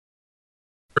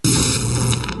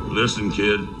Listen,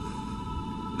 kid.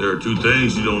 There are two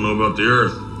things you don't know about the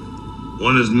Earth.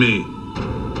 One is me,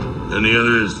 and the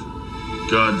other is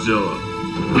Godzilla.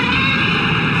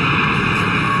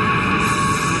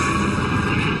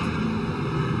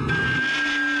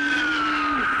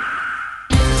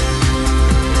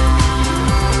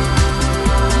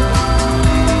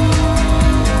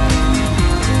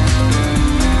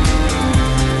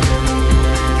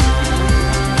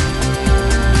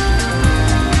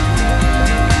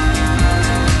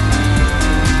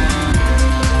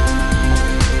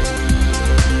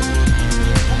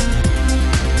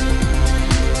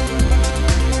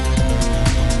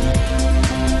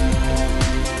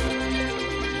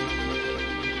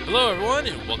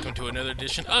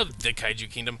 Edition of the Kaiju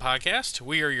Kingdom podcast.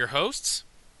 We are your hosts,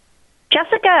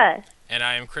 Jessica, and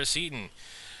I am Chris Eaton.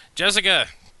 Jessica,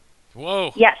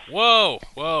 whoa, yes, whoa!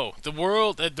 The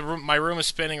world, my room is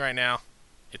spinning right now.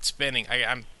 It's spinning.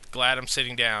 I'm glad I'm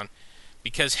sitting down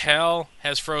because hell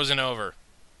has frozen over.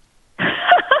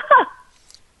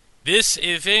 This,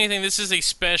 if anything, this is a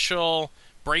special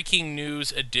breaking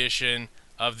news edition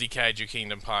of the Kaiju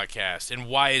Kingdom podcast. And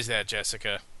why is that,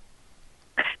 Jessica?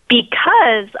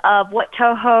 Because of what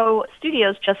Toho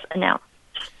Studios just announced.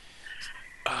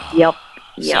 Yep.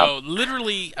 So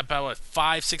literally about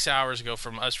 5-6 hours ago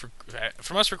from us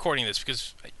recording this,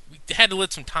 because we had to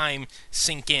let some time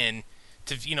sink in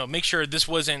to make sure this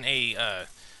wasn't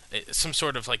some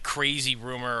sort of like crazy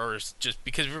rumor, or just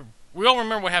because we all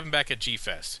remember what happened back at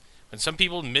G-Fest. When some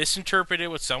people misinterpreted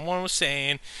what someone was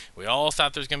saying, we all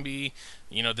thought there was going to be,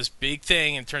 this big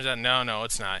thing, and it turns out, no,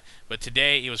 it's not. But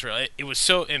today, it was real. It was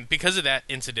so, and because of that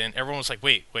incident, everyone was like,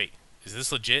 wait, is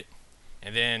this legit?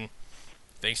 And then,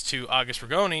 thanks to August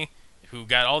Rigoni, who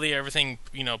got everything,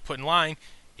 put in line,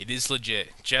 it is legit.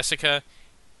 Jessica,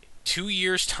 2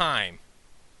 years' time,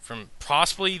 from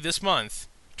possibly this month,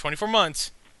 24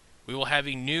 months, we will have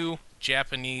a new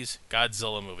Japanese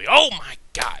Godzilla movie. Oh my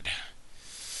God!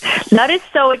 That is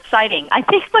so exciting. I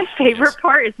think my favorite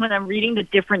part is when I'm reading the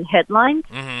different headlines,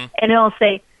 and it'll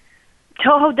say,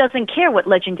 Toho doesn't care what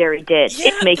Legendary did. Yeah,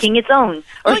 it's making its own,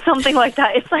 or something like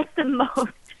that. It's like the most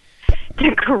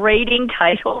degrading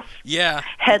titles,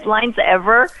 headlines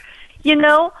ever.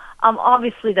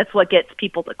 Obviously that's what gets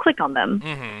people to click on them.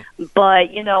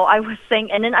 But, I was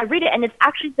saying, and then I read it, and it's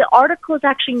actually, the article is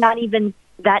actually not even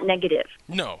that negative.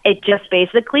 No. It just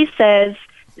basically says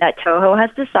that Toho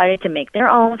has decided to make their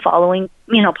own following,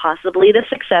 possibly the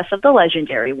success of the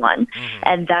Legendary one,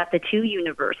 and that the two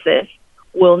universes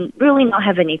will really not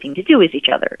have anything to do with each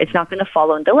other. It's not going to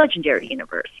follow in the Legendary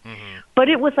universe. But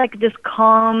it was like this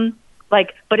calm,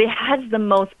 but it has the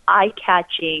most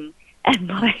eye-catching and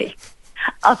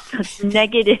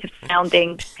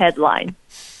negative-sounding headline.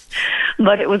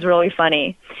 But it was really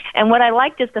funny. And what I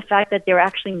liked is the fact that they're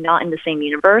actually not in the same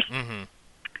universe,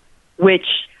 which,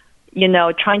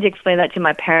 trying to explain that to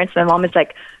my parents, my mom is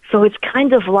like, so it's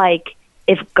kind of like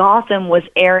if Gotham was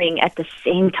airing at the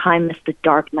same time as The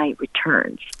Dark Knight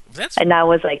Returns. And I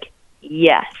was like,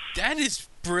 yes. That is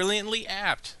brilliantly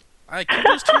apt.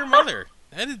 Kudos to your mother.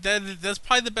 That's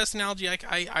probably the best analogy I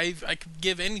could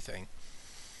give anything.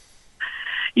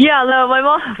 Yeah, no, my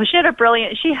mom,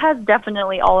 she has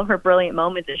definitely all of her brilliant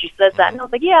moments, and she says that, and I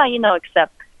was like, yeah,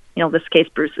 except, this case,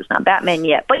 Bruce is not Batman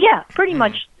yet. But yeah, pretty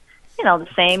much, the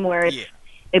same, where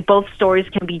both stories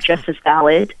can be just as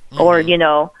valid, or,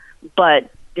 but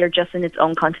they're just in its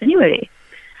own continuity.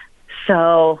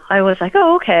 So I was like,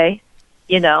 oh, okay,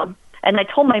 and I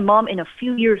told my mom in a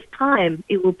few years' time,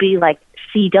 it will be like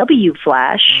CW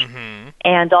Flash,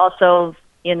 and also,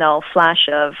 Flash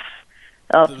of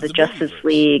the Justice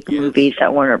League movies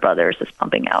that Warner Brothers is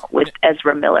pumping out with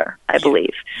Ezra Miller, I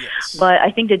believe. Yes. But I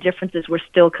think the difference is we're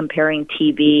still comparing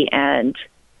TV and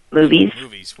movies.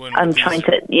 I'm trying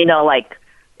to,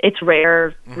 it's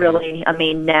rare, really. I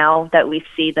mean, now that we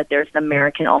see that there's an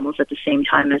American almost at the same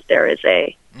time as there is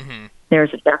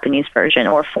there's a Japanese version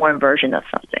or a foreign version of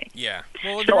something. Yeah.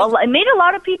 So it made a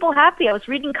lot of people happy. I was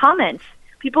reading comments.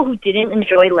 People who didn't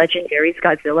enjoy Legendary's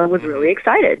Godzilla was really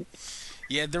excited.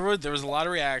 Yeah, there was a lot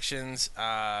of reactions.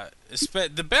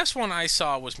 The best one I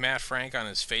saw was Matt Frank on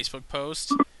his Facebook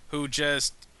post, who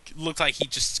just looked like he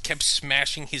just kept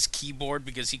smashing his keyboard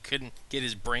because he couldn't get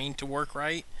his brain to work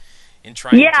right, and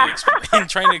trying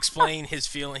to explain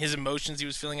his emotions he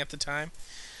was feeling at the time.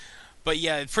 But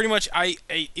yeah, pretty much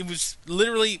it was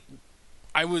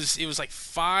like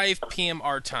 5 p.m.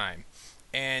 our time.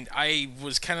 And I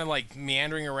was kind of like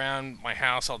meandering around my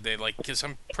house all day, like, because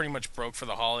I'm pretty much broke for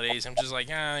the holidays. I'm just like,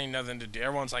 ain't nothing to do.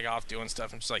 Everyone's like off doing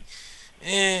stuff. I'm just like,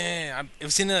 I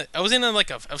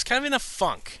was kind of in a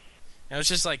funk, And I was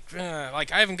just like I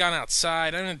haven't gone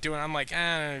outside. I'm not doing. I'm like,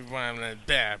 I'm gonna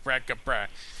brah.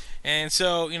 And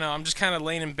so, I'm just kind of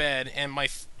laying in bed, and my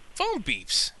phone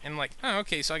beeps, and I'm like, oh,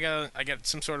 okay, so I got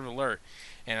some sort of alert,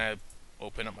 and I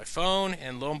open up my phone,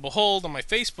 and lo and behold, on my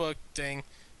Facebook thing,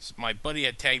 my buddy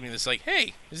had tagged me this like,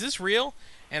 hey, is this real?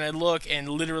 And I look, and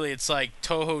literally it's like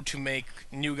Toho to make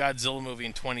new Godzilla movie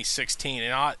in 2016,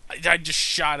 and I just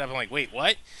shot up. I'm like, wait,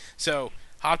 what? So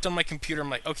hopped on my computer. I'm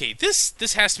like, okay,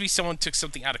 this has to be someone took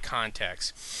something out of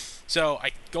context. So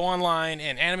I go online,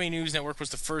 and Anime News Network was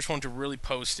the first one to really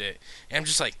post it, and I'm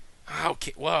just like,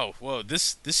 okay, whoa,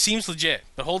 this seems legit.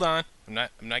 But hold on, I'm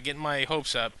not getting my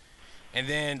hopes up. And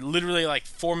then literally like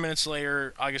 4 minutes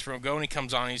later, August Rogoni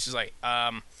comes on, and he's just like,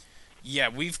 yeah,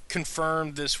 we've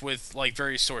confirmed this with like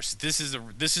various sources. This is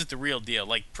the real deal.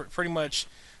 Like pretty much,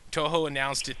 Toho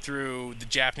announced it through the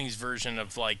Japanese version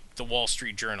of like the Wall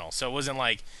Street Journal. So it wasn't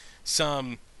like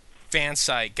some fan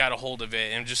site got a hold of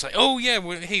it and just like, oh yeah,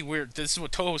 this is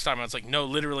what Toho was talking about. It's like, no,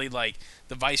 literally, like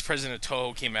the vice president of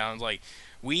Toho came out and was like,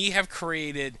 we have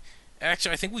created.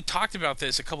 Actually, I think we talked about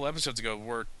this a couple episodes ago,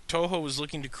 where Toho was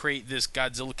looking to create this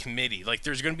Godzilla committee. Like,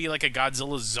 there's going to be like a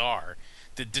Godzilla czar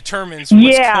that determines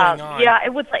what's going on. Yeah,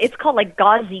 it's called like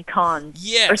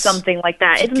GhaziCon or something like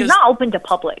that. It's not open to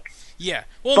public. Yeah,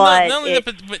 well, but not only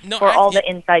that, but no, for all the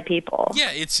inside people. Yeah,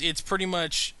 it's pretty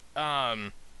much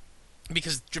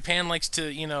because Japan likes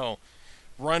to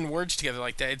run words together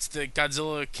like that. It's the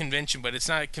Godzilla convention, but it's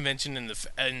not a convention in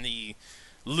the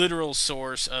literal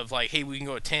source of like, hey, we can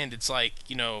go attend. It's like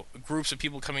groups of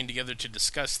people coming together to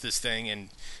discuss this thing and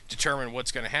determine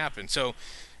what's going to happen. So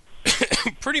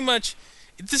pretty much,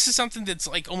 this is something that's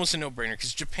like almost a no-brainer,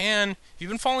 because Japan, if you've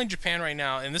been following Japan right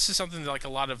now, and this is something that like a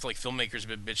lot of like filmmakers have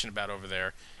been bitching about over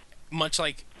there, much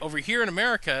like over here in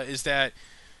America, is that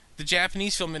the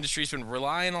Japanese film industry has been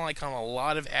relying on a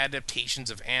lot of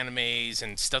adaptations of animes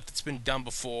and stuff that's been done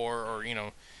before, or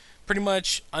pretty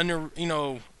much under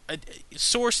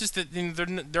sources that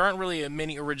there aren't really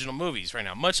many original movies right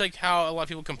now. Much like how a lot of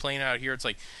people complain out here, it's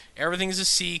like everything is a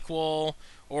sequel,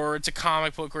 or it's a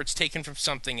comic book, or it's taken from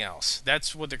something else.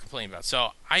 That's what they're complaining about.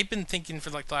 So I've been thinking for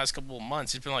like the last couple of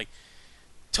months, it's been like,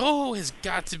 Toho has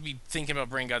got to be thinking about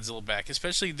bringing Godzilla back,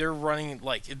 especially they're running,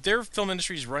 like, if their film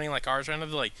industry is running like ours right now,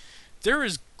 they're like, there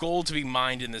is gold to be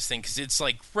mined in this thing, because it's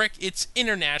like, it's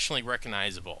internationally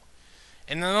recognizable.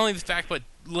 And not only the fact, but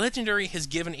Legendary has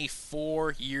given a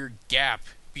 4-year gap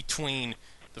between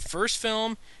the first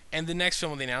film and the next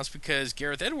film they announced, because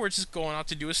Gareth Edwards is going out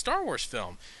to do a Star Wars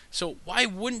film. So why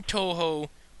wouldn't Toho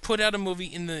put out a movie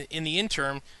in the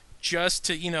interim, just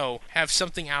to have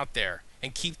something out there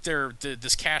and keep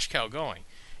this cash cow going?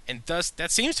 And thus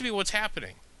that seems to be what's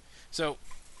happening. So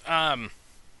from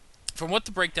what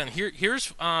the breakdown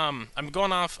here's I'm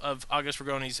going off of August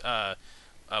Rogoni's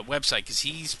website, because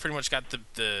he's pretty much got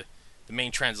the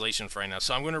main translation for right now.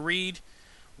 So I'm going to read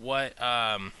what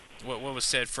was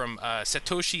said from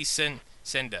Satoshi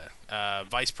Senda,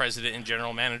 Vice President and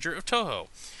General Manager of Toho.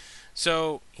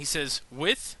 So he says,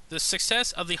 with the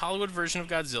success of the Hollywood version of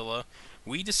Godzilla,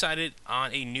 we decided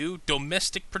on a new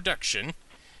domestic production,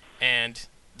 and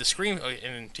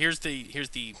here's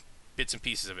the bits and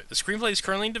pieces of it. The screenplay is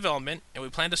currently in development, and we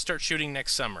plan to start shooting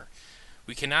next summer.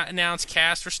 We cannot announce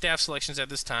cast or staff selections at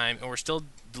this time, and we're still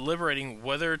deliberating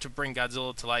whether to bring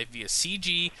Godzilla to life via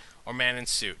CG or man in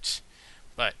suits.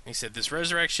 But he said this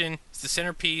resurrection is the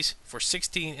centerpiece for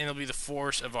 16, and it'll be the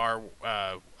force of our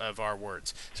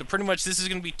words. So pretty much, this is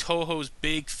going to be Toho's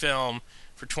big film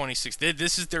for 2016.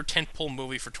 This is their tentpole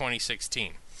movie for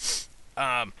 2016.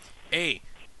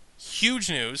 Huge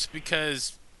news,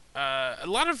 because a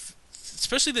lot of,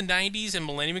 especially the 90s and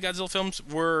Millennium Godzilla films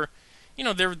were,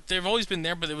 they've always been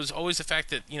there, but it was always the fact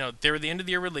that, they were the end of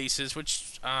the year releases,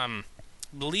 which I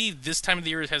believe this time of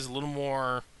the year has a little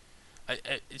more.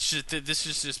 It's just, this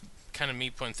is just kind of me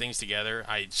putting things together.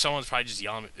 Someone's probably just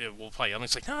yelling. Will probably yell.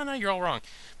 It's like, no, you're all wrong.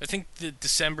 I think the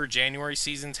December, January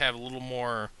seasons have a little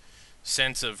more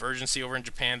sense of urgency over in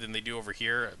Japan than they do over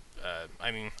here.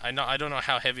 I mean, I don't know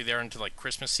how heavy they are into like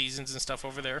Christmas seasons and stuff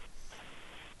over there.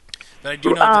 But I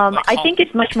do know that, I think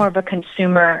it's much more of a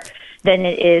consumer than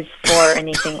it is for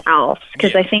anything else,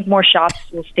 because I think more shops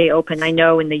will stay open. I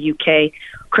know in the UK,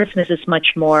 Christmas is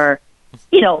much more,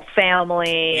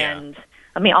 family and,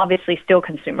 I mean, obviously still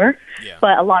consumer,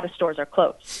 but a lot of stores are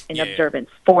closed in observance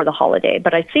for the holiday.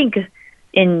 But I think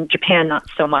in Japan, not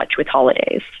so much with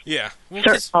holidays. Yeah. Well,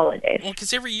 certain holidays. Well,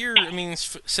 because every year, I mean,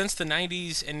 since the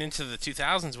 90s and into the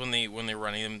 2000s when they were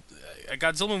running them,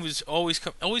 Godzilla movies always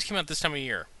came out this time of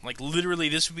year. Like, literally,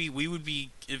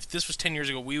 if this was 10 years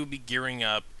ago, we would be gearing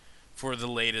up for the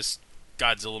latest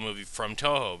Godzilla movie from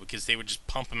Toho because they would just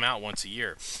pump them out once a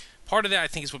year. Part of that, I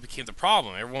think, is what became the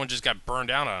problem. Everyone just got burned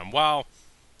out on them. While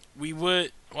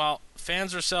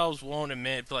fans ourselves won't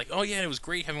admit, like, oh yeah, it was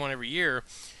great having one every year.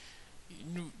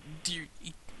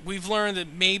 We've learned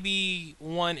that maybe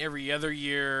one every other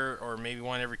year or maybe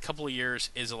one every couple of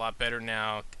years is a lot better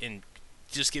now in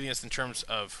just giving us in terms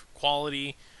of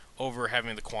quality over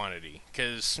having the quantity.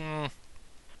 Because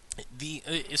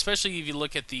especially if you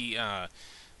look at the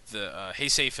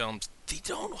Heisei films, they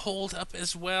don't hold up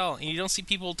as well, and you don't see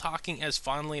people talking as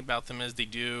fondly about them as they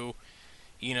do,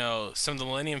 some of the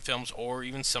Millennium films or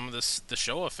even some of the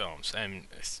Showa films. And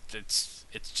it's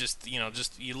just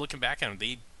just you looking back at them,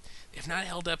 they have not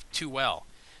held up too well.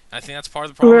 And I think that's part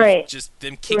of the problem. Right. Is just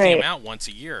them kicking them out once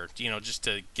a year, just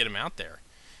to get them out there.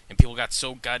 And people got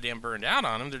so goddamn burned out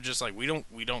on them, they're just like, we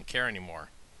don't care anymore.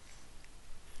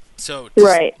 So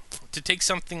to take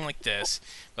something like this,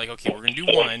 like, okay, we're gonna do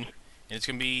one, and it's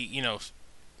gonna be,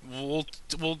 we'll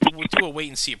do a wait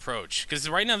and see approach. Because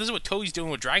right now, this is what Toei's doing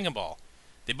with Dragon Ball.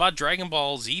 They bought Dragon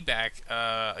Ball Z back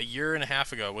a year and a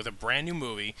half ago with a brand new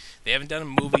movie. They haven't done a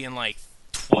movie in like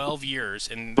 12 years,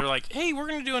 and they're like, hey, we're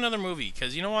gonna do another movie.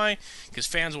 Because you know why? Because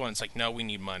fans want. It's like, no, we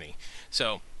need money.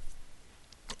 So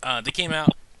they came out.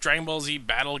 Dragon Ball Z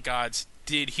Battle of Gods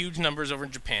did huge numbers over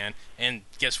in Japan, and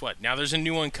guess what? Now there's a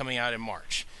new one coming out in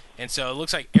March. And so it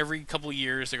looks like every couple of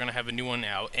years they're going to have a new one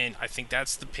out, and I think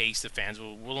that's the pace that fans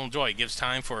will enjoy. It gives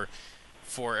time for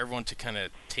everyone to kind of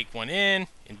take one in,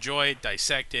 enjoy it,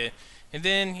 dissect it, and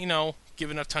then, give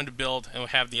enough time to build and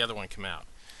have the other one come out.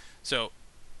 So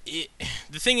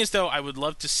the thing is, though, I would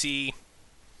love to see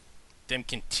them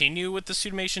continue with the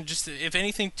Suitmation, just to, if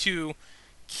anything, to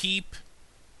keep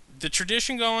the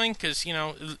tradition going, because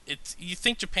you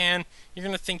think Japan, you're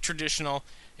gonna think traditional,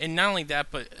 and not only that,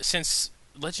 but since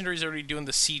Legendary's already doing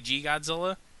the CG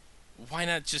Godzilla, why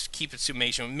not just keep it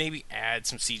Suitmation? Maybe add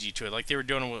some CG to it, like they were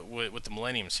doing with the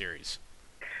Millennium series.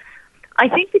 I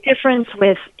think the difference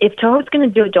with if Toho's going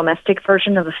to do a domestic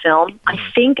version of a film, I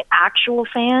think actual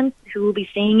fans who will be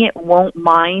seeing it won't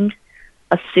mind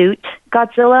a suit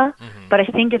Godzilla, but I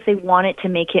think if they wanted to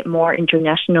make it more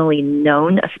internationally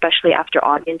known, especially after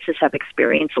audiences have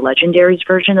experienced Legendary's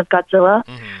version of Godzilla,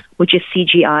 which is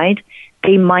CGI'd,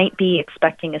 they might be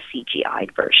expecting a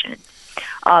CGI'd version.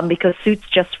 Because suits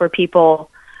just for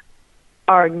people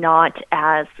are not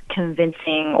as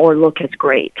convincing or look as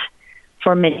great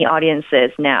for many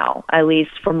audiences now, at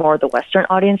least for more of the Western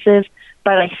audiences.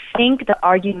 But I think the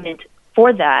argument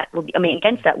for that would be,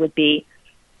 against that would be,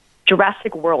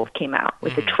 Jurassic World came out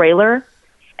with a trailer,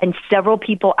 and several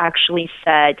people actually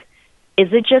said,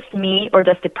 is it just me, or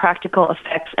does the practical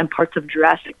effects and parts of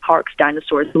Jurassic Park's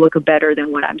dinosaurs look better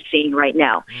than what I'm seeing right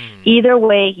now? Either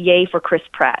way, yay for Chris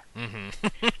Pratt.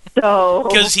 So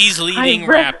because he's leading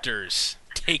raptors.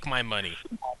 Take my money.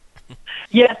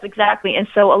 Yes, exactly. And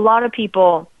so a lot of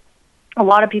people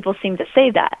seem to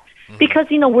say that because,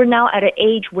 we're now at an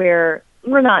age where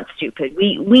we're not stupid.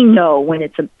 We know when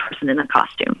it's a person in a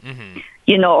costume,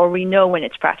 or we know when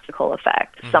it's practical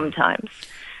effect sometimes.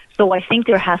 So I think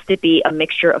there has to be a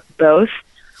mixture of both.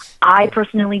 I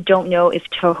personally don't know if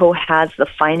Toho has the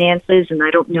finances, and I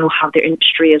don't know how their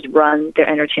industry is run, their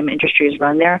entertainment industry is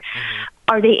run there.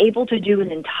 Are they able to do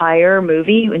an entire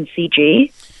movie in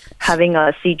CG, having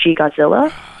a CG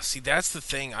Godzilla? See, that's the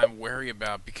thing I'm wary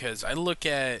about, because I look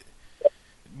at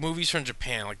movies from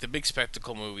Japan, like the big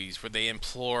spectacle movies, where they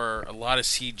employ a lot of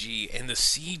CG, and the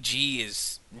CG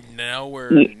is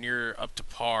nowhere near up to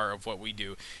par of what we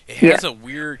do. It has a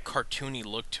weird cartoony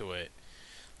look to it.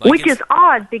 Which is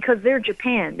odd, because they're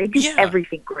Japan. They do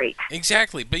everything great.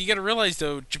 Exactly. But you got to realize,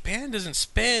 though, Japan doesn't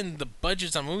spend the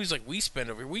budgets on movies like we spend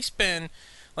over here. We spend,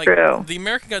 like, the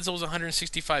American Godzilla was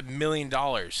 $165 million.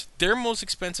 Their most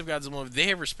expensive Godzilla movie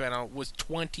they ever spent on was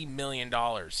 $20 million.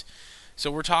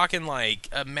 So we're talking, like,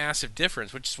 a massive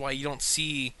difference, which is why you don't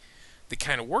see the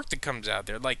kind of work that comes out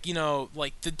there. Like,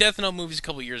 like the Death Note movies a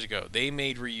couple of years ago, they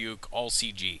made Ryuk all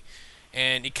CG.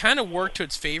 And it kind of worked to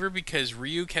its favor because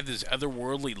Ryuk had this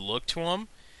otherworldly look to him.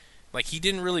 Like, he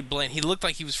didn't really blend. He looked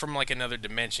like he was from, like, another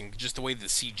dimension, just the way the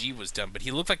CG was done. But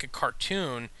he looked like a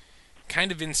cartoon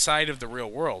kind of inside of the real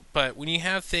world. But when you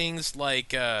have things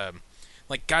like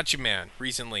Gatchaman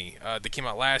recently, that came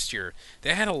out last year,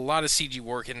 they had a lot of CG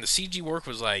work. And the CG work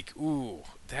was like, ooh,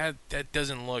 that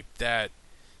doesn't look that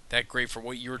great for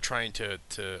what you were trying to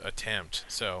attempt.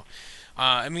 So,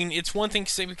 it's one thing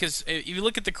to say, because if you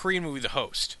look at the Korean movie The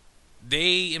Host,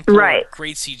 they employed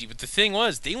great CG, but the thing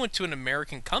was, they went to an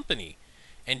American company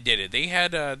and did it. They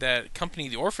had that company,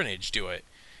 The Orphanage, do it,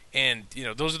 and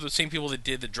those are the same people that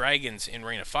did the dragons in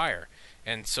Reign of Fire,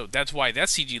 and so that's why that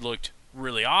CG looked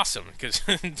really awesome because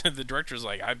the director's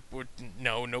like, I would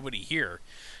know nobody here.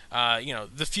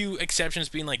 The few exceptions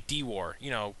being like D-War,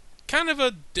 kind of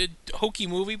a hokey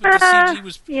movie, but the CG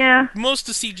was most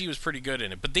of the CG was pretty good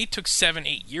in it. But they took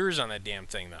 7-8 years on that damn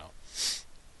thing though.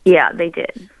 Yeah, they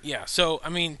did. Yeah, so I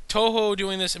mean, Toho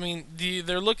doing this. I mean,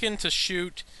 they're looking to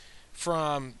shoot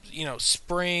from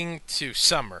spring to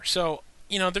summer. So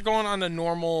they're going on a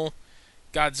normal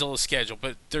Godzilla schedule,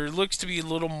 but there looks to be a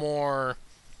little more.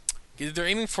 They're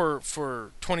aiming for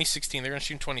 2016. They're going to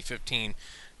shoot in 2015.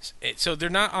 So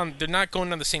they're not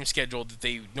going on the same schedule that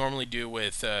they normally do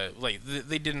with like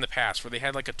they did in the past, where they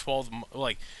had like a 12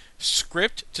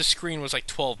 script to screen was like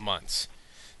 12 months.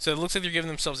 So it looks like they're giving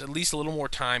themselves at least a little more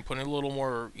time, putting a little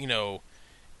more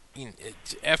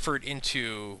effort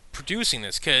into producing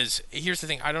this. Because here's the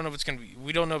thing: we don't know if it's going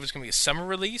to be a summer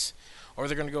release, or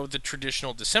they're going to go with the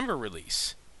traditional December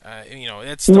release.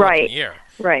 It's still up in the air.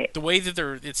 Right. The way that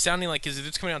it's sounding like is that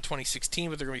it's coming out in 2016,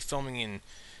 but they're going to be filming in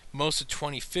most of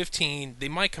 2015. They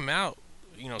might come out,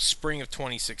 spring of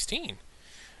 2016.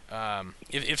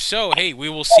 If so, hey, we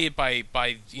will see it by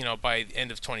the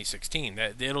end of 2016.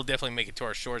 That it'll definitely make it to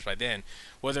our shores by then.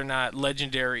 Whether or not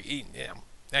Legendary.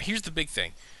 Now here's the big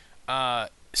thing. And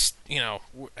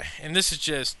this is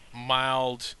just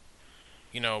mild,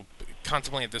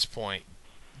 contemplating at this point.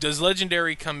 Does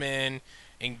Legendary come in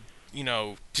and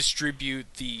distribute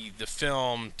the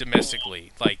film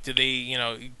domestically? Like, do they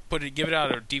give it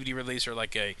out a DVD release or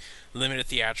like a limited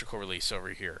theatrical release over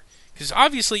here? Because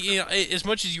obviously, as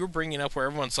much as you were bringing up where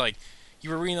everyone's like, you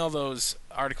were reading all those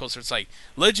articles where it's like,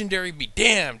 Legendary be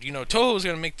damned, Toho's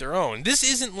going to make their own. This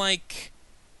isn't like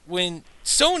when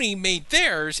Sony made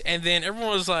theirs and then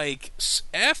everyone was like,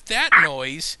 F that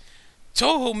noise,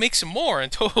 Toho make some more.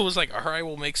 And Toho was like, alright,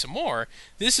 we'll make some more.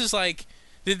 This is like,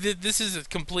 this is a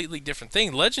completely different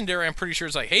thing. Legendary, I'm pretty sure,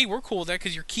 is like, hey, we're cool with that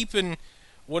because you're keeping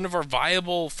one of our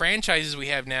viable franchises we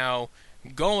have now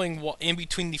going in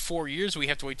between the 4 years we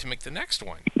have to wait to make the next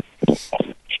one.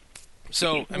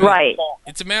 So I mean,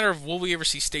 it's a matter of will we ever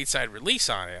see stateside release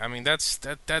on it? I mean, that's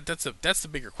the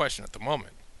bigger question at the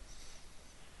moment.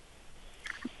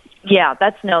 Yeah,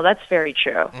 that's very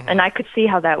true, Mm-hmm. and I could see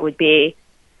how that would be,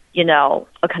 a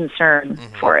concern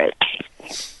Mm-hmm. for it.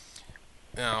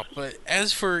 No, but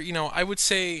as for I would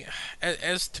say,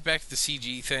 as to back to the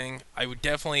CG thing, I would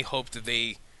definitely hope that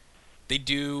they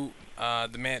do.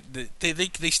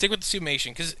 They stick with the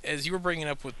summation because as you were bringing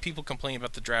up with people complaining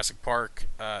about the Jurassic Park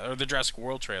or the Jurassic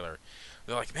World trailer,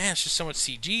 they're like, man, it's just so much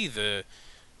CG.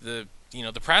 The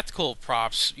practical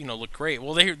props look great.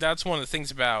 Well, that's one of the things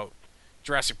about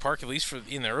Jurassic Park, at least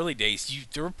in the early days.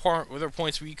 There were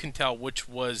points where you can tell which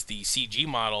was the CG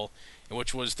model and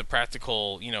which was the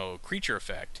practical creature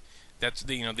effect. That's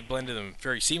they blended them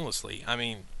very seamlessly. I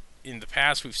mean, in the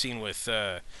past we've seen with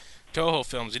Toho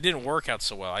films, it didn't work out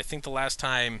so well. I think the last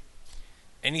time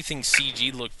anything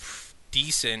CG looked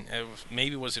decent,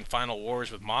 maybe was in Final Wars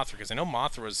with Mothra, because I know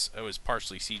Mothra was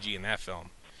partially CG in that film.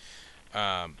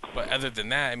 But other than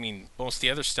that, I mean, most of the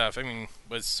other stuff,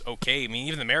 was okay. I mean,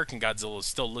 even the American Godzilla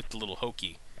still looked a little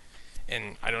hokey,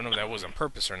 and I don't know if that was on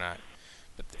purpose or not.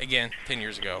 But again, 10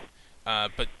 years ago.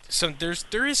 But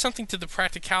there is something to the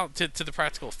to the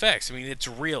practical effects. I mean, it's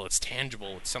real, it's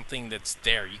tangible, it's something that's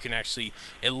there. You can actually,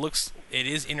 it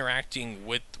is interacting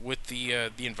with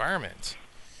the environment.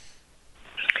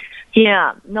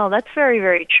 Yeah, no, that's very,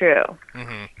 very true.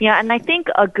 Mm-hmm. Yeah, and I think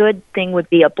a good thing would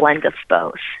be a blend of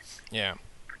both. Yeah.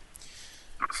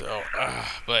 So,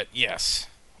 but yes.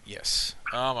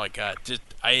 Oh my God,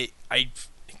 I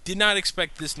did not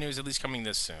expect this news at least coming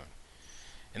this soon,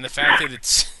 and the fact that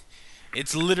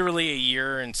it's literally a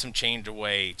year and some change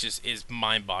away just is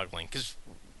mind-boggling. Because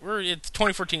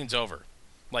 2014 is over.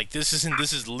 Like this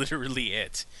is literally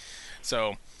it.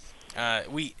 So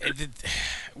you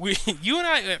and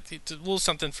I, it's a little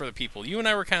something for the people. You and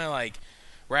I were kind of like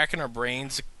racking our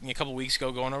brains a couple weeks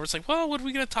ago, going over. It's like, well, what are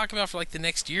we gonna talk about for like the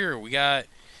next year? We got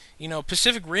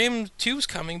Pacific Rim 2's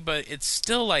coming, but it's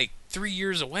still like 3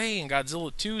 years away, and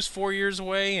Godzilla 2's 4 years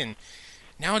away, and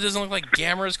now it doesn't look like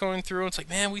Gamera's going through. It's like,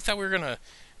 man, we thought we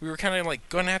were kind of like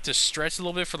going to have to stretch a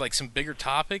little bit for like some bigger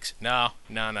topics. No.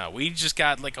 We just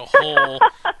got like a whole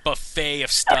buffet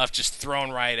of stuff just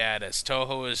thrown right at us.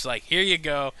 Toho is like, here you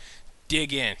go,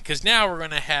 dig in. Because now we're going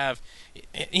to have,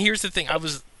 and here's the thing, I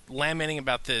was lamenting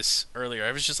about this earlier.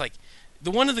 I was just like,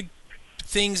 one of the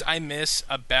things I miss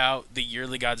about the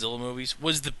yearly Godzilla movies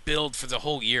was the build for the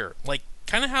whole year. Like,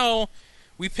 kind of how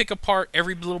we pick apart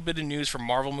every little bit of news from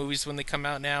Marvel movies when they come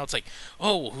out now. It's like,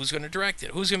 oh, well, who's going to direct it?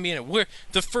 Who's going to be in it? Where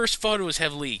the first photos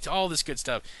have leaked? All this good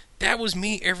stuff. That was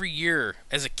me every year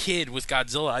as a kid with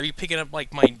Godzilla. I'd be picking up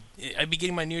I'd be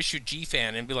getting my new issue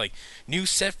G-Fan and be like, new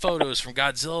set photos from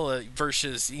Godzilla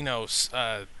versus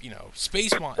the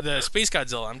Space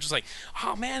Godzilla. I'm just like,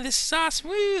 oh man, this is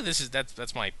awesome. Woo!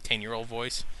 That's my 10-year-old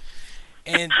voice.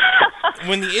 And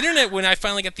when I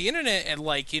finally got the internet at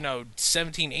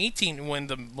 17, 18, when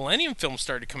the Millennium films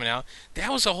started coming out,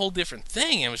 that was a whole different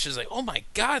thing. And it was just like, oh my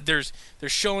god, they're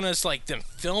showing us like them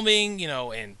filming,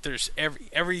 and there's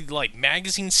every like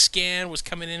magazine scan was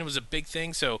coming in. It was a big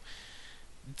thing. So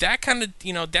that kind of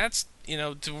that's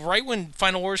right when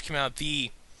Final Wars came out,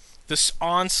 this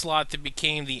onslaught that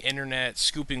became the internet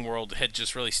scooping world had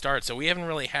just really started. So we haven't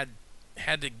really haven't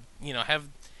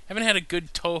had a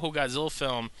good Toho Godzilla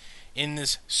film in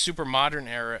this super modern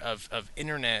era of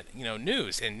internet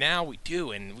news, and now we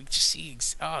do, and we just see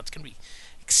it's gonna be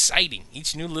exciting.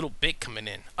 Each new little bit coming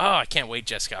in. Oh, I can't wait,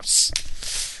 Jessica. I'm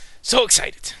so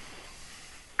excited.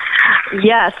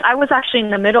 Yes, I was actually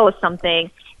in the middle of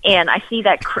something, and I see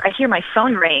that I hear my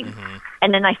phone ring,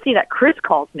 and then I see that Chris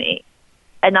calls me,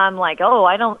 and I'm like, oh,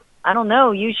 I don't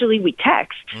know. Usually we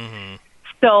text,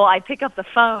 so I pick up the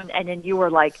phone, and then you were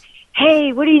like,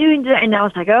 hey, what are you doing today? And I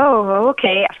was like, oh,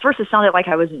 okay. At first it sounded like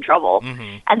I was in trouble.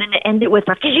 And then it ended with,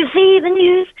 like, did you see the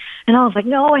news? And I was like,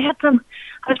 no, I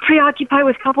was preoccupied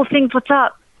with a couple things. What's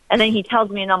up? And then he tells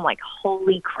me, and I'm like,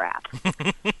 holy crap.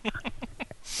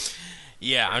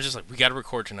 Yeah, I'm just like, we got to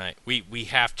record tonight. We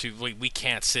have to. We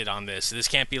can't sit on this. This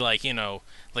can't be like,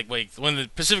 like when the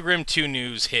Pacific Rim 2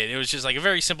 news hit, it was just like a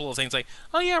very simple little thing. It's like,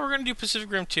 oh, yeah, we're going to do Pacific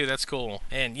Rim 2. That's cool.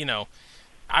 And,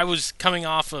 I was coming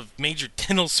off of major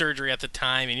dental surgery at the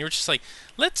time, and you were just like,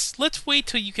 let's wait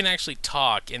till you can actually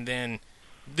talk, and then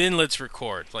let's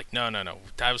record. Like, no.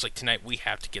 I was like, tonight we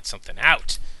have to get something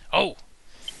out. Oh,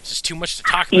 it's just too much to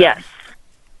talk about.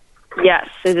 Yes,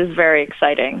 it is very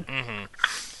exciting.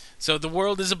 So the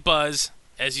world is abuzz.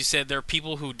 As you said, there are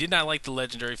people who did not like the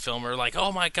Legendary film, or like,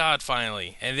 oh my god,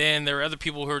 finally. And then there are other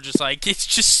people who are just like, it's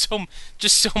just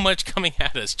so much coming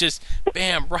at us, just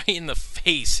bam, right in the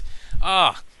face.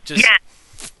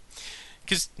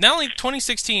 Because not only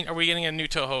 2016 are we getting a new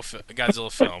Toho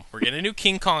Godzilla film, we're getting a new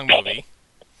King Kong movie.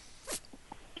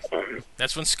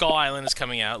 That's when Skull Island is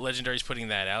coming out. Legendary's putting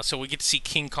that out, so we get to see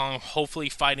King Kong hopefully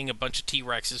fighting a bunch of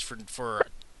T-Rexes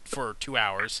for 2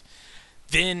 hours.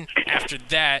 Then after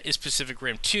that is Pacific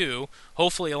Rim 2,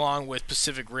 hopefully along with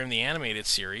Pacific Rim the animated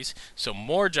series, so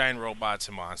more giant robots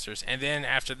and monsters. And then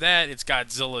after that it's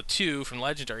Godzilla 2 from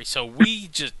Legendary. So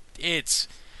it's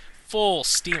full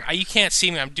steam. You can't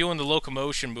see me. I'm doing the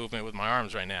locomotion movement with my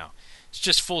arms right now. It's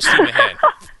just full steam ahead.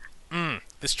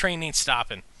 This train ain't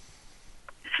stopping.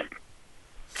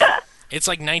 It's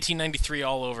like 1993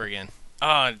 all over again.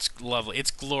 Oh, it's lovely.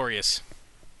 It's glorious.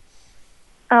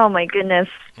 Oh, my goodness.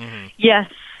 Yes,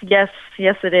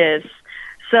 it is.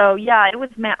 So, yeah, it was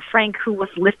Matt Frank who was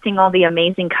listing all the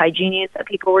amazing kaiju news that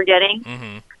people were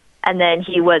getting. And then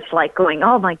he was like going,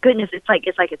 oh, my goodness, it's like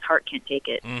his heart can't take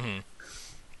it.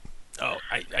 Oh,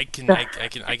 I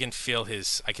can feel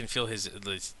his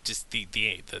just the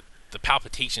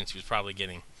palpitations he was probably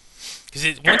getting,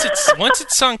 because once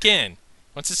it sunk in,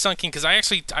 because I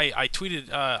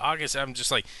tweeted August, I'm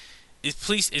just like,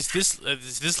 is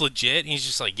this legit? And he's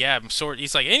just like, yeah,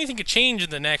 he's like, anything could change in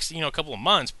the next couple of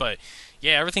months, but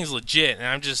yeah, everything's legit. And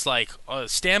I'm just like,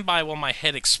 stand by while my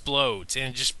head explodes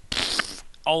and just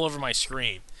all over my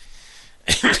screen.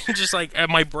 Just like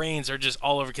my brains are just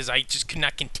all over because I just could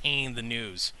not contain the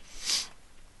news.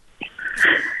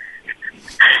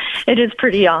 It is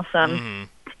pretty awesome.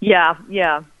 Yeah.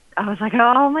 I was like,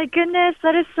 oh my goodness,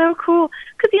 that is so cool.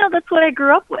 Because, that's what I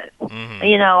grew up with.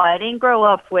 I didn't grow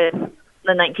up with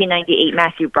the 1998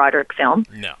 Matthew Broderick film.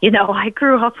 No. I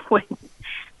grew up with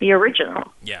the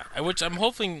original. Yeah, which I'm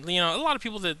hoping, a lot of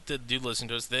people that do listen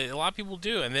to us, a lot of people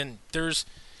do. And then there's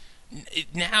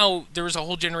a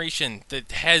whole generation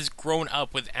that has grown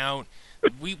up without.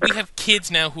 We have kids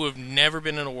now who have never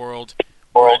been in a world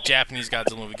where a Japanese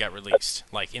Godzilla movie got released,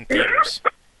 like in theaters.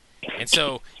 And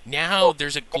so now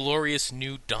there's a glorious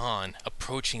new dawn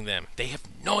approaching them. They have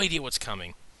no idea what's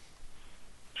coming.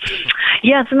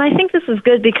 Yes, and I think this is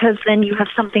good because then you have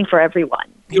something for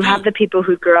everyone. You have the people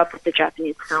who grew up with the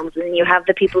Japanese films, and then you have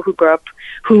the people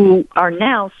who are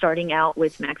now starting out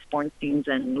with Max Bornstein's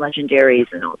and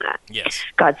Legendaries and all that. Yes.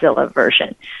 Godzilla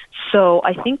version. So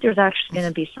I think there's actually going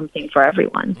to be something for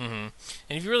everyone.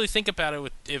 And if you really think about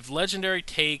it, if Legendary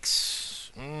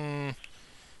takes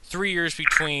 3 years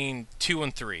between 2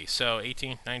 and 3. So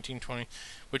 18, 19, 20,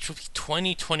 which will be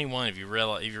 2021 if you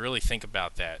really think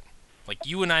about that. Like,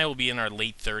 you and I will be in our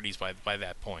late 30s by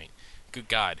that point. Good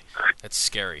God, that's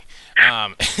scary.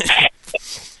 But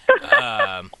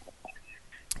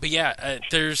yeah,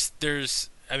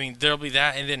 I mean, there'll be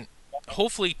that, and then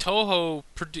hopefully Toho,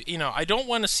 I don't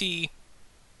want to see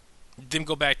them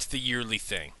go back to the yearly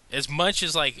thing. As much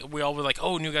as, like, we all were like,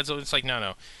 oh, New Godzilla, it's like,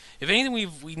 no. If anything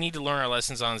we need to learn our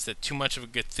lessons on is that too much of a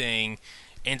good thing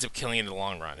ends up killing it in the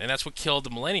long run. And that's what killed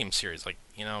the Millennium series. Like,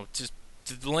 just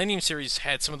the Millennium series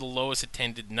had some of the lowest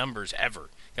attended numbers ever.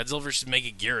 Godzilla vs.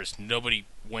 Megaguirus, nobody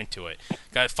went to it.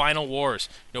 Got Final Wars,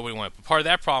 nobody went. But part of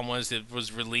that problem was it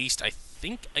was released, I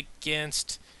think,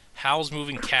 against Howl's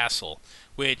Moving Castle,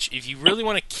 which, if you really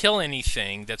want to kill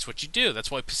anything, that's what you do.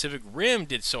 That's why Pacific Rim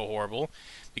did so horrible,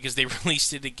 because they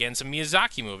released it against a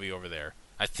Miyazaki movie over there.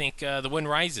 I think The Wind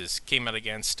Rises came out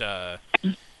against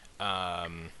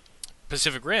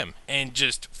Pacific Rim and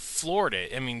just floored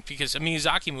it. I mean, because a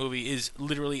Miyazaki movie is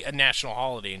literally a national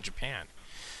holiday in Japan.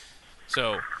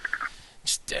 So,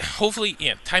 just, hopefully,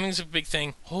 timing's a big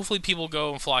thing. Hopefully people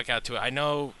go and flock out to it. I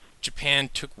know Japan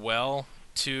took well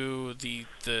to the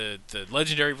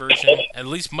legendary version, at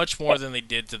least much more than they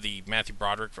did to the Matthew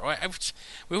Broderick.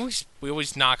 We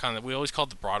always knock on it. We always call it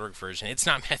the Broderick version. It's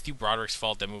not Matthew Broderick's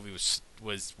fault that movie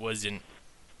wasn't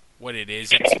what it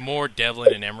is. It's more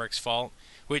Devlin and Emmerich's fault.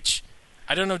 Which,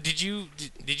 I don't know. Did you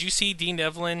see Dean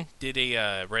Devlin did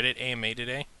a Reddit AMA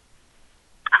today?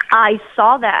 I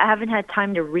saw that. I haven't had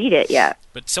time to read it yet.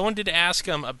 But someone did ask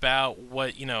him about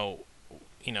what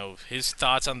his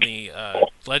thoughts on the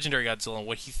legendary Godzilla and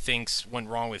what he thinks went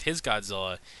wrong with his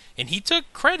Godzilla, and he took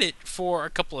credit for a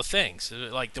couple of things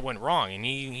like that went wrong, and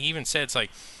he even said it's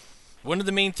like one of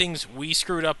the main things we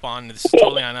screwed up on. This is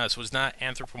totally on us. Was not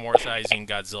anthropomorphizing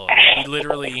Godzilla. He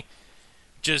literally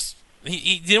just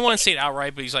he didn't want to say it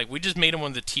outright, but he's like, we just made him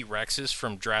one of the T-Rexes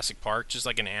from Jurassic Park, just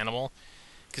like an animal,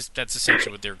 because that's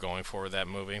essentially what they're going for with that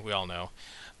movie. We all know.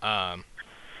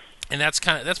 And that's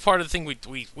part of the thing. We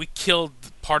killed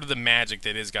part of the magic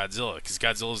that is Godzilla, because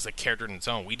Godzilla is a character in its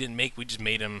own. We just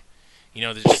made him,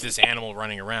 there's just this animal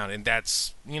running around, and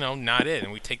that's not it.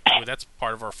 And that's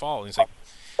part of our fault. And he's like,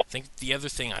 I think the other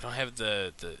thing, I don't have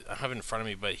I don't have it in front of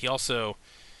me, but he also,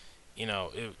 a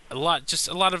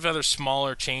lot of other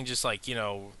smaller changes, like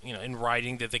in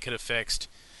writing that they could have fixed.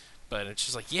 But it's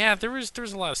just like, there was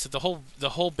a lot of stuff. The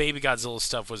whole Baby Godzilla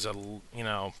stuff was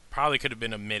probably could have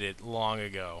been omitted long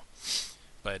ago,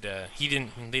 but they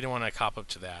didn't want to cop up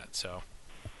to that. So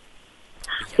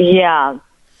yeah.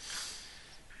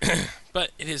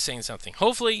 But it is saying something.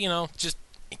 Hopefully,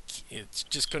 it's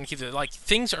just going to keep it like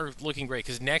things are looking great,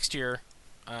 because next year,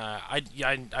 I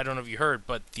don't know if you heard,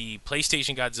 but the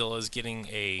PlayStation Godzilla is getting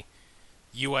a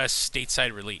U.S.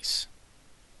 stateside release.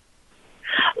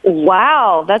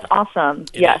 Wow, that's awesome.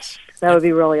 Yes, that would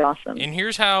be really awesome. And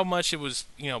here's how much it was,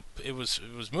 it was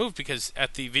moved, because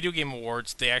at the Video Game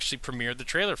Awards, they actually premiered the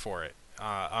trailer for it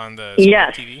on the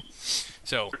smart TV.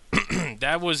 So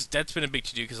that's been a big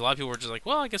to-do, because a lot of people were just like,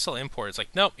 well, I guess I'll import it. It's like,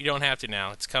 nope, you don't have to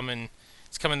now. It's coming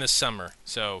this summer,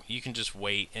 so you can just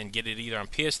wait and get it either on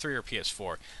PS3 or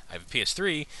PS4. I have a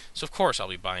PS3, so of course I'll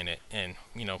be buying it and,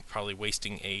 probably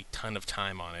wasting a ton of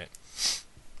time on it.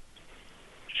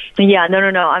 Yeah,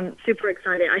 no. I'm super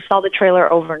excited. I saw the trailer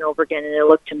over and over again, and it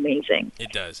looked amazing.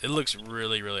 It does. It looks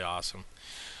really, really awesome.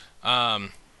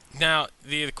 Now,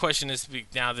 the question is,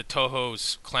 now that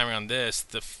Toho's clamoring on this,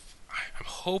 I'm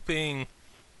hoping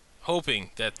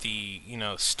that the,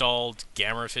 stalled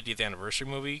Gamera 50th anniversary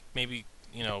movie maybe,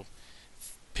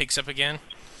 picks up again.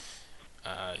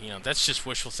 That's just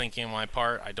wishful thinking on my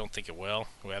part. I don't think it will.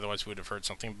 Otherwise, we would have heard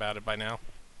something about it by now.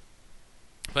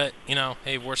 But,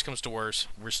 hey, worst comes to worst,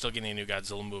 we're still getting a new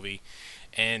Godzilla movie.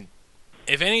 And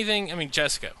if anything, I mean,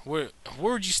 Jessica, where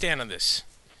would you stand on this?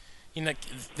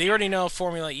 They already know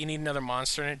formula, you need another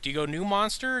monster in it. Do you go new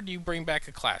monster, or do you bring back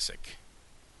a classic?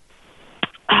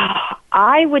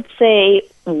 I would say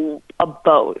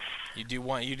both. You do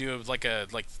a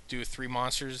three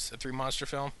monster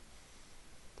film?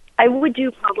 I would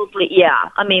do probably,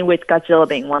 I mean, with Godzilla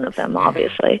being one of them,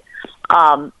 obviously.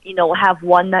 Have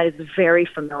one that is very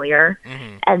familiar,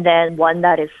 and then one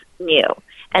that is new.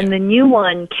 And the new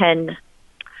one can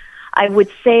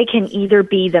either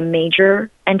be the major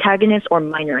antagonist or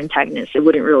minor antagonist. It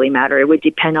wouldn't really matter. It would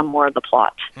depend on more of the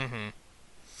plot.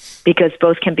 Because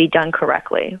both can be done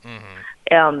correctly.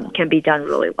 Can be done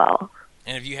really well.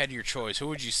 And if you had your choice, who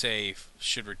would you say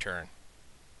should return?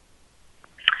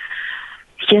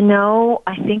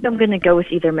 I think I'm going to go with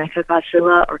either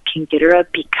Mechagodzilla or King Ghidorah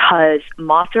because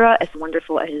Mothra, as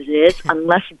wonderful as it is,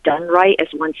 unless done right as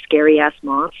one scary-ass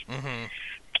moth,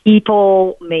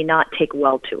 people may not take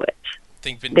well to it.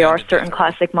 There are certain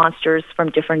classic monsters from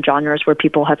different genres where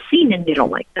people have seen and they don't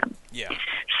like them. Yeah.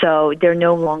 So they're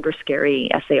no longer scary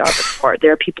as they are before.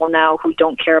 There are people now who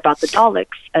don't care about the Daleks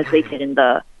as they did in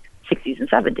the 60s and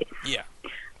 70s. Yeah.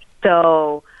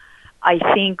 So I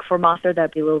think for Mothra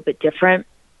that'd be a little bit different.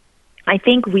 I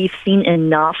think we've seen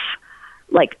enough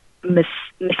like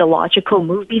mythological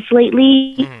movies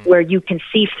lately where you can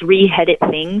see three-headed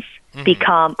things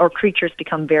become, or creatures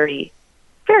become very,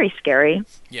 very scary.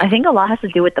 Yeah. I think a lot has to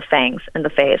do with the fangs and the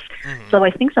face. So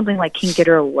I think something like King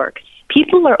Ghidorah will work.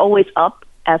 People are always up,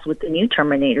 as with the new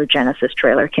Terminator Genesis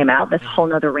trailer came out. That's a whole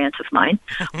nother rant of mine.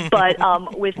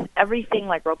 But with everything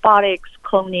like robotics,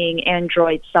 cloning,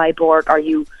 android, cyborg, are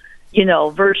you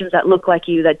versions that look like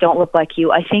you, that don't look like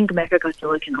you, I think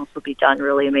Mechagodzilla can also be done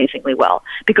really amazingly well.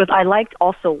 Because I liked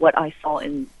also what I saw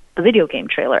in the video game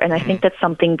trailer, and I think that's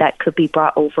something that could be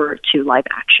brought over to live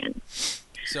action.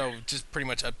 So just pretty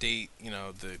much update,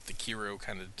 the Kiro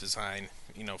kind of design,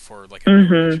 for like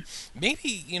a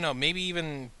maybe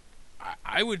even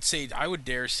I would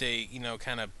dare say,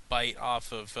 kind of bite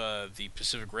off of the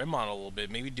Pacific Rim model a little bit.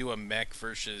 Maybe do a mech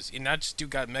versus, and not just do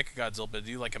Mechagodzilla, but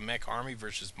do like a mech army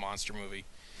versus monster movie.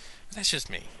 But that's just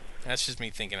me. That's just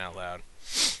me thinking out loud.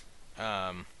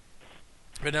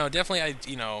 But no, definitely,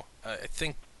 I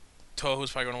think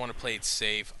Toho's probably going to want to play it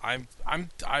safe.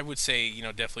 I would say,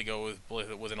 definitely go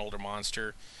with an older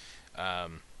monster.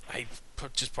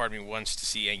 Just part of me wants to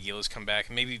see Anguillas come back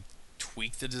and maybe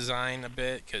tweak the design a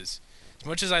bit, because as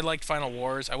much as I liked Final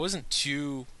Wars, I wasn't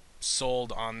too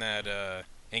sold on that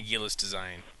Anguillas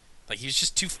design. Like, he was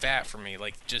just too fat for me.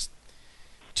 Like, just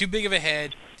too big of a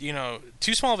head,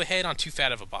 too small of a head on too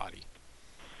fat of a body.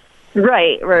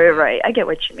 Right. I get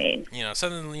what you mean.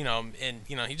 Something, and,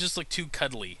 he just looked too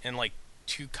cuddly and, like,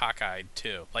 too cockeyed,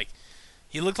 too. Like,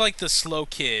 he looked like the slow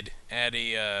kid at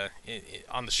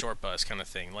on the short bus kind of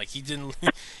thing. Like, he didn't,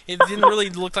 it didn't really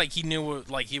look like he knew,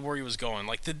 where he was going.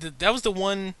 Like, that was the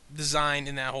one design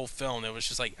in that whole film that was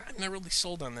just like, I'm not really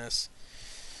sold on this.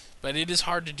 But it is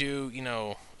hard to do,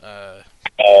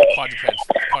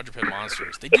 quadruped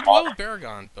monsters. They did well with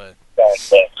Baragon, but...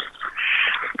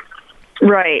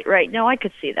 Right. No, I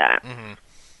could see that.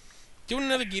 Doing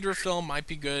another Ghidorah film might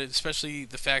be good, especially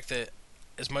the fact that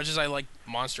as much as I like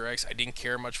Monster X, I didn't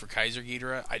care much for Kaiser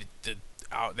Ghidorah.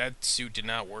 That suit did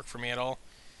not work for me at all.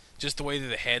 Just the way that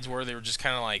the heads were, they were just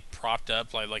kind of like propped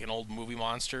up like an old movie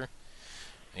monster.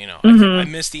 I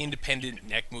missed the independent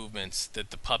neck movements that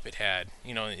the puppet had,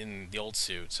 in the old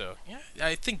suit. So yeah,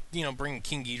 I think bringing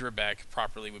King Ghidorah back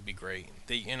properly would be great.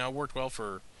 They worked well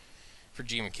for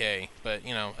GMK, but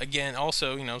again,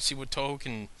 also see what Toho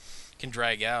can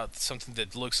drag out, something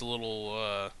that looks a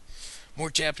little more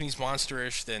Japanese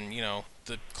monsterish than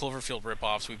the Cloverfield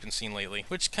ripoffs we've been seeing lately,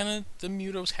 which kind of the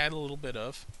Mutos had a little bit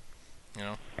of,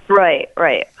 Right.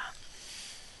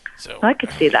 So I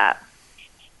could see that.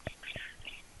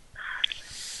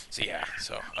 So yeah,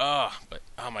 but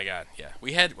oh my god, yeah,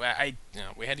 we had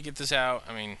to get this out.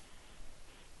 I mean,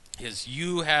 because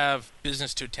you have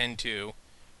business to attend to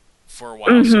for a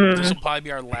while, so this will probably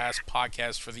be our last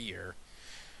podcast for the year.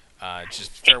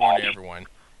 Just fair warning to everyone.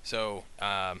 So,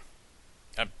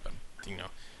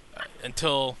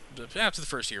 until after the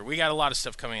first year, we got a lot of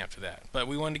stuff coming after that. But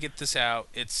we wanted to get this out.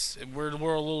 We're a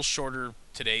little shorter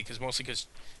today, mostly because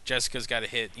Jessica's got to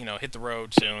hit the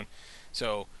road soon.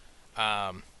 So,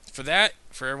 for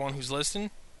everyone who's listening,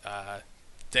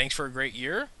 thanks for a great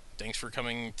year. Thanks for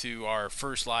coming to our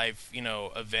first live,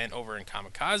 event over in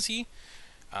Kamikaze.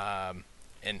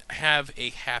 And have a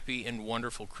happy and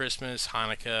wonderful Christmas,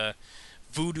 Hanukkah,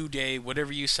 Voodoo Day,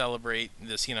 whatever you celebrate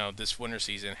this winter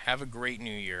season. Have a great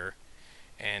New Year.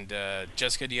 And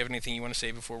Jessica, do you have anything you want to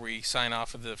say before we sign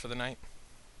off for the night?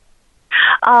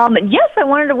 Yes, I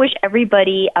wanted to wish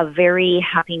everybody a very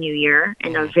happy New Year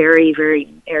and a very,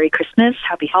 very Merry Christmas,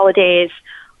 Happy Holidays,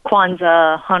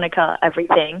 Kwanzaa, Hanukkah,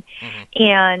 everything.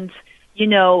 And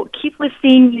keep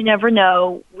listening. You never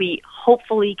know. We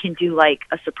hopefully can do like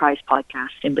a surprise podcast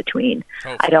in between.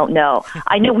 Hopefully. I don't know.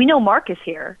 We know Mark is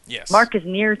here. Yes. Mark is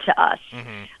near to us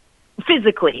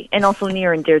physically and also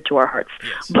near and dear to our hearts,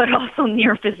 but also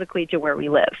near physically to where we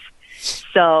live.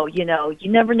 So, you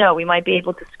never know. We might be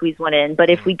able to squeeze one in,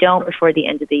 but if we don't before the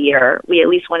end of the year, we at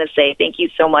least want to say thank you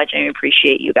so much and we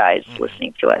appreciate you guys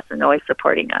listening to us and always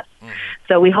supporting us.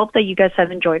 So we hope that you guys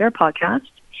have enjoyed our podcast.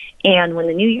 And when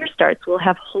the new year starts, we'll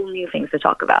have whole new things to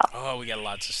talk about. Oh, we got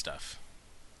lots of stuff.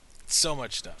 So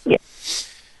much stuff. Yeah.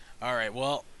 All right.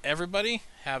 Well, everybody,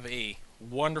 have a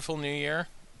wonderful New Year.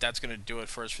 That's going to do it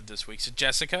for us for this week. So,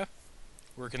 Jessica,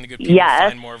 where can the good people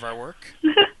find more of our work?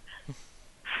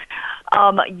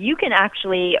 You can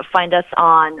actually find us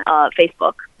on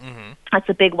Facebook. Mm-hmm. That's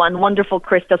a big one. Wonderful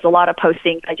Chris does a lot of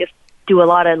postings. I just do a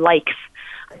lot of likes.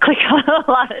 I click on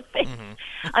a lot of things. Mm-hmm.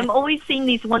 I'm always seeing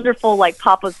these wonderful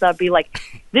pop-ups that be like,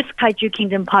 this Kaiju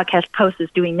Kingdom podcast post is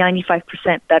doing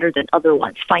 95% better than other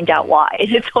ones. Find out why.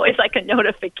 And it's always like a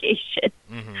notification.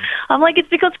 Mm-hmm. I'm like, it's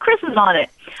because Chris is on it.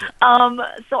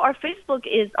 So our Facebook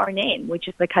is our name, which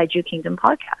is the Kaiju Kingdom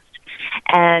podcast.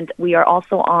 And we are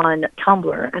also on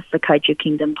Tumblr as the Kaiju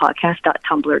Kingdom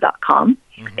podcast.tumblr.com.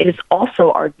 Mm-hmm. It is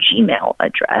also our Gmail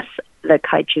address, the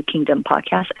Kaiju Kingdom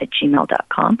podcast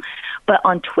 @gmail.com. But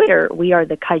on Twitter, we are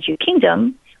the Kaiju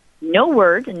Kingdom, no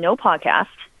word, no podcast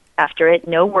after it,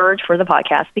 no word for the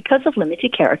podcast because of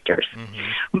limited characters.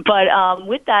 Mm-hmm. But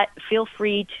with that, feel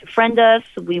free to friend us.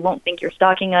 We won't think you're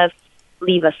stalking us.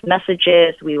 Leave us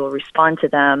messages. We will respond to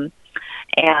them.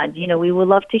 And, we would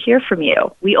love to hear from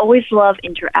you. We always love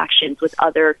interactions with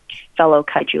other fellow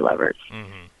kaiju lovers.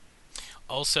 Mm-hmm.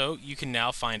 Also, you can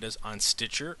now find us on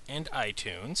Stitcher and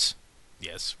iTunes.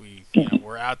 Yes,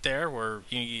 we're out there.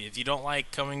 If you don't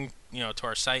like coming, to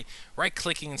our site,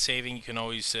 right-clicking and saving, you can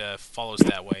always follow us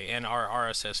that way, and our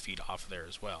RSS feed off there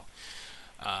as well.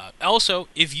 Also,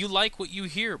 if you like what you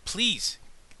hear, please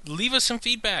leave us some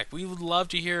feedback. We would love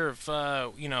to hear if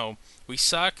we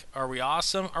suck, are we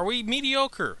awesome, are we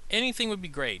mediocre? Anything would be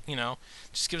great.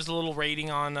 Just give us a little rating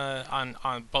on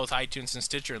both iTunes and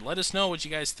Stitcher. Let us know what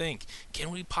you guys think. Can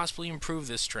we possibly improve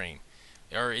this train,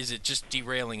 or is it just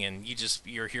derailing and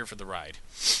you're here for the ride?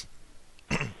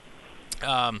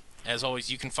 As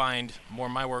always, you can find more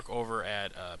of my work over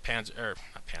at Panzer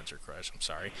Crush,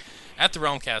 at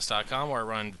therealmcast.com, where I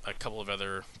run a couple of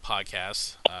other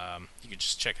podcasts. You can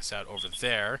just check us out over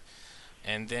there.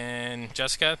 And then,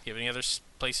 Jessica, do you have any other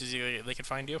places they can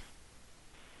find you?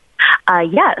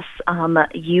 Yes.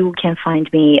 You can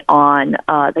find me on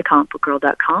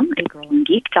thecomicbookgirl.com and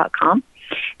girlandgeek.com.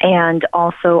 And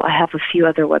also, I have a few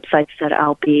other websites that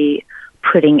I'll be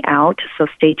putting out, so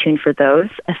stay tuned for those.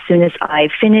 As soon as I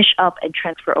finish up and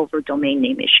transfer over domain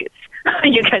name issues,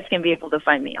 you guys can be able to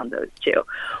find me on those too.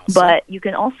 Awesome. But you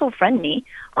can also friend me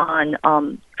on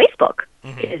Facebook.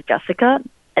 Mm-hmm. It is Jessica,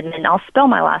 and then I'll spell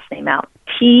my last name out,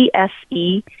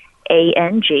 Tseang.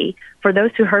 For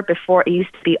those who heard before, it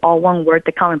used to be all one word,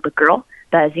 The Comic Book Girl.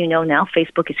 But as you know now,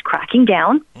 Facebook is cracking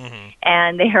down, mm-hmm.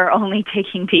 and they are only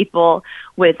taking people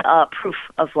with proof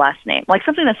of last name, like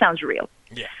something that sounds real.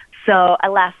 Yeah. So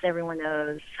at last, everyone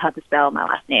knows how to spell my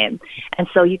last name. And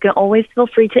so you can always feel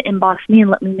free to inbox me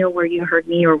and let me know where you heard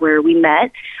me or where we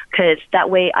met, because that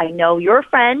way I know you're a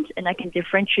friend and I can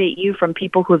differentiate you from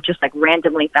people who have just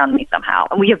randomly found me somehow.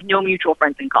 And we have no mutual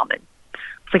friends in common.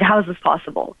 It's like, how is this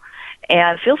possible?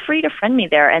 And feel free to friend me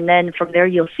there. And then from there,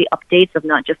 you'll see updates of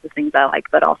not just the things I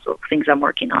like, but also things I'm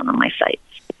working on my site.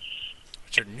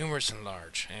 Which are numerous and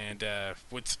large. And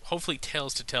with hopefully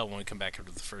tales to tell when we come back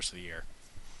after the first of the year.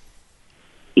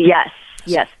 Yes,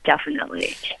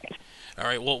 definitely. All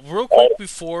right, well, real quick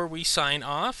before we sign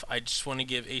off, I just want to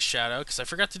give a shout-out, because I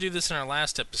forgot to do this in our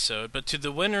last episode, but to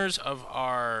the winners of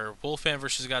our Wolfman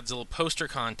vs. Godzilla poster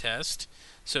contest.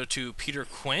 So to Peter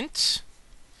Quint,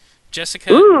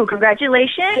 Jessica... Ooh,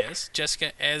 congratulations! Yes,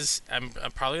 Jessica I'm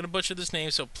probably going to butcher this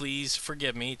name, so please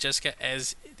forgive me. Jessica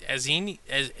Azzinari?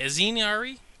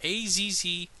 Azzinnari.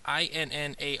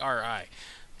 A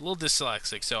little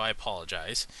dyslexic, so I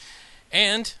apologize.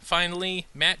 And finally,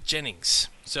 Matt Jennings.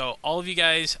 So all of you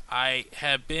guys, I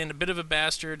have been a bit of a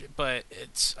bastard, but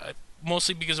it's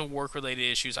mostly because of work-related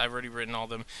issues. I've already written all of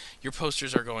them. Your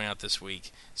posters are going out this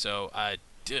week. So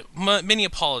many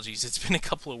apologies. It's been a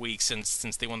couple of weeks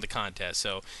since they won the contest.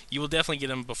 So you will definitely get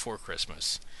them before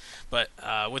Christmas. But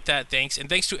with that, thanks. And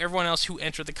thanks to everyone else who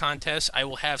entered the contest. I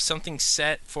will have something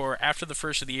set for after the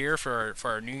first of the year for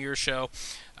our New Year's show.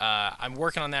 I'm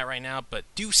working on that right now, but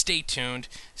do stay tuned.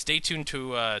 Stay tuned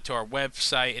to our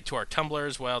website, to our Tumblr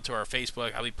as well, to our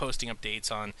Facebook. I'll be posting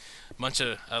updates on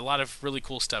a lot of really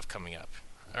cool stuff coming up.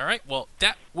 All right, well,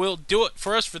 that will do it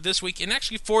for us for this week, and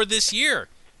actually for this year.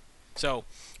 So,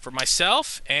 for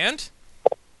myself and...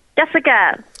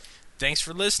 Jessica. Thanks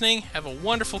for listening. Have a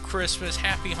wonderful Christmas,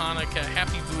 happy Hanukkah,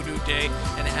 happy Voodoo Day,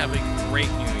 and have a great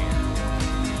New Year.